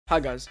Hi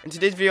guys, in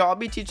today's video I'll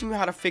be teaching you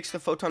how to fix the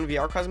Photon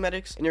VR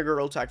cosmetics in your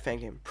Gorilla Tag fan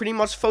game. Pretty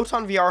much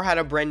Photon VR had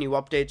a brand new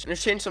update and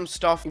it's changed some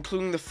stuff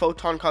including the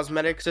Photon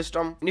cosmetic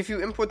system, and if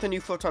you import the new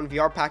Photon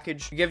VR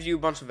package it gives you a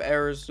bunch of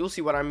errors. You'll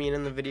see what I mean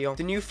in the video.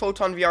 The new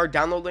Photon VR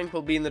download link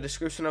will be in the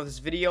description of this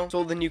video, so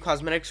will the new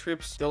cosmetic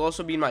scripts. They'll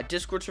also be in my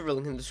Discord server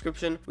link in the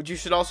description, which you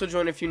should also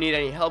join if you need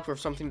any help or if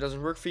something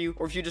doesn't work for you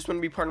or if you just want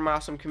to be part of my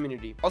awesome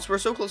community. Also, we're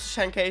so close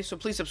to 10k, so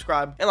please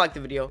subscribe and like the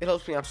video. It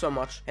helps me out so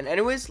much. And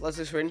anyways, let's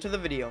get straight into the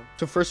video.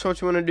 So first, what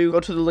you want to do,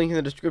 go to the link in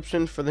the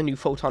description for the new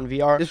Photon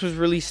VR. This was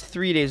released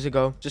 3 days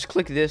ago. Just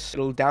click this,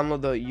 it'll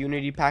download the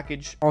Unity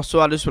package. Also,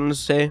 I just wanted to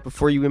say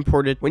before you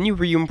import it, when you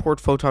re-import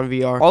Photon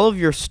VR, all of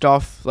your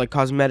stuff like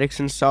cosmetics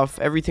and stuff,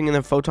 everything in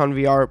the Photon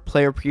VR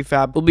player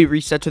prefab will be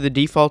reset to the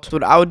default. So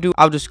what I would do,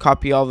 I'll just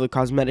copy all the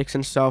cosmetics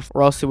and stuff,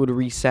 or else it would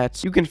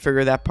reset. You can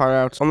figure that part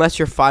out unless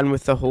you're fine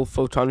with the whole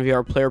Photon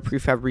VR player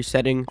prefab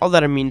resetting. All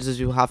that it means is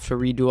you'll have to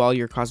redo all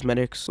your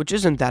cosmetics, which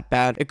isn't that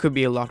bad. It could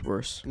be a lot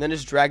worse. And then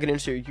just drag it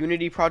into your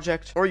Unity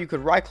project, or you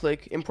could right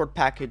click, import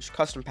package,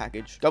 custom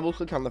package, double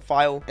click on the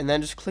file, and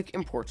then just click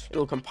import.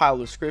 It'll compile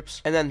the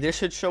scripts, and then this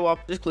should show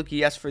up. Just click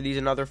yes for these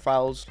and other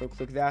files, so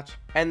click that.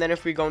 And then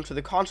if we go into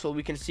the console,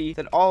 we can see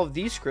that all of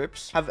these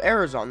scripts have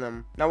errors on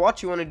them. Now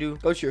what you want to do,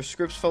 go to your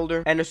scripts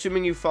folder, and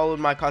assuming you followed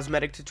my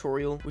cosmetic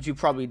tutorial, which you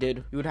probably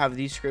did, you would have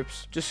these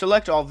scripts. Just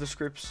select all of the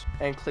scripts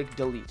and click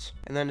delete,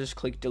 and then just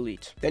click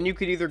delete. Then you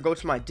could either go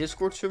to my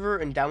Discord server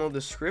and download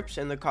the scripts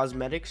in the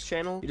cosmetics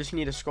channel. You just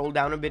need to scroll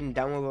down a bit and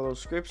download all those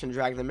scripts and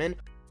drag them in.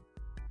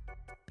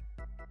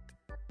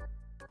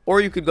 Or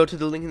you could go to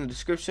the link in the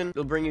description.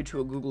 It'll bring you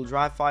to a Google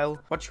Drive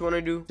file. What you want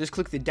to do, just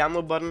click the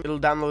download button. It'll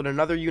download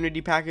another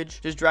Unity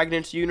package. Just drag it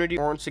into Unity.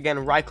 Or once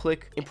again, right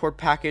click, import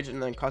package,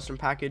 and then custom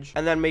package.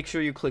 And then make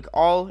sure you click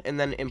all and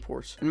then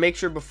import. And make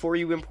sure before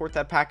you import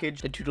that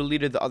package that you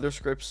deleted the other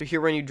scripts. So here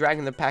when you drag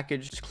in the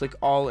package, just click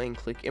all and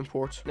click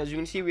import. And as you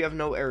can see, we have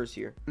no errors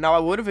here. Now I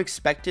would have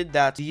expected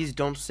that these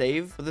don't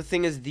save, but the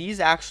thing is these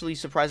actually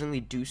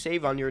surprisingly do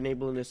save on your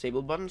enable and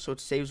disable button. So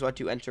it saves what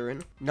you enter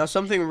in. Now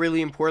something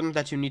really important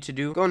that you need to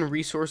do, go in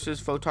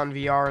resources, Photon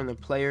VR, and the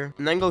player,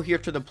 and then go here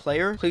to the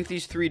player, click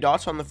these 3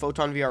 dots on the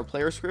Photon VR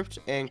player script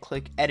and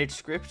click edit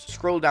script.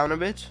 Scroll down a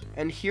bit,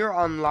 and here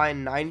on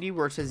line 90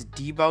 where it says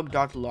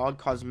debug.log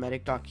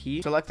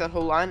cosmetic.key, select that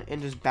whole line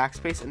and just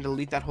backspace and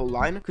delete that whole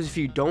line, because if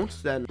you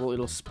don't, then well,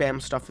 it'll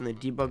spam stuff in the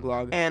debug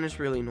log and it's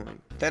really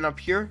annoying. Then up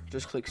here,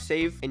 just click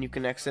save and you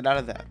can exit out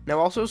of that. Now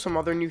also some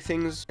other new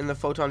things in the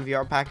Photon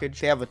VR package.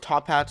 They have a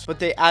top hat, but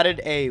they added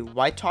a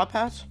white top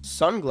hat,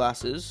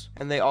 sunglasses,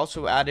 and they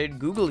also added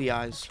googly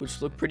eyes,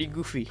 which look pretty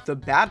goofy. The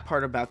bad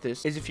part about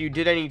this is if you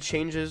did any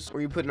changes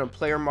or you put in a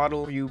player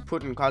model or you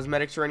put in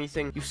cosmetics or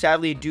anything, you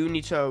sadly do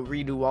need to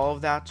redo all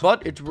of that,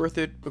 but it's worth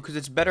it because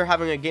it's better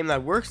having a game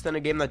that works than a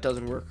game that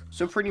doesn't work.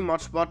 So pretty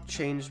much what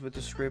changed with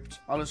the script,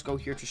 I'll just go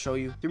here to show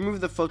you. They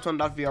removed the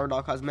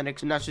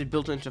photon.vr.cosmetics and that's just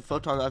built into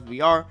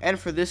photon.vr, and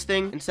for this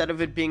thing, instead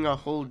of it being a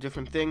whole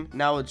different thing,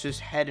 now it's just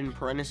head in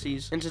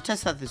parentheses. And to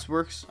test that this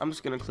works, I'm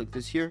just gonna click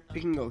this here. We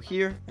can go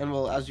here, and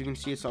well, as you can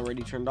see, it's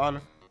already turned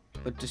on.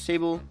 But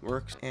disable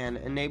works and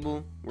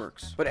enable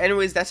works. But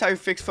anyways, that's how you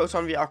fix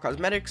Photon VR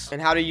cosmetics and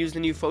how to use the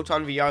new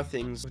Photon VR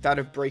things without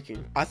it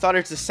breaking. I thought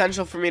it's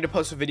essential for me to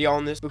post a video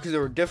on this because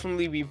there would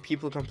definitely be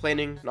people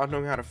complaining, not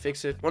knowing how to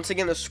fix it. Once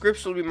again, the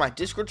scripts will be my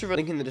Discord server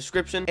link in the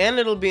description, and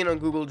it'll be in a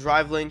Google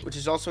Drive link, which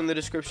is also in the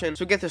description.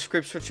 So get the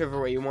scripts whichever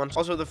way you want.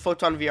 Also, the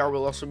Photon VR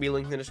will also be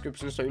linked in the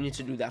description, so you need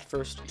to do that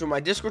first. So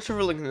my Discord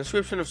server link in the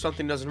description if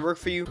something doesn't work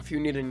for you, if you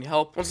need any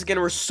help. Once again,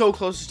 we're so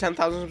close to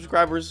 10,000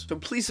 subscribers, so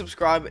please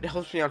subscribe. It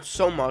helps me out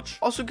so much.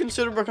 Also,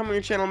 consider becoming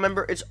a channel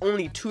member. It's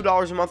only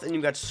 $2 a month and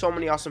you got so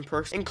many awesome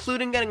perks,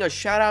 including getting a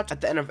shout out at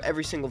the end of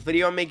every single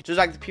video I make, just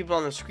like the people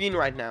on the screen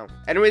right now.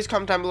 Anyways,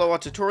 comment down below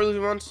what tutorials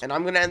you want, and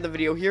I'm gonna end the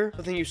video here.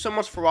 So thank you so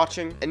much for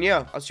watching, and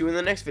yeah, I'll see you in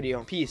the next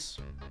video. Peace.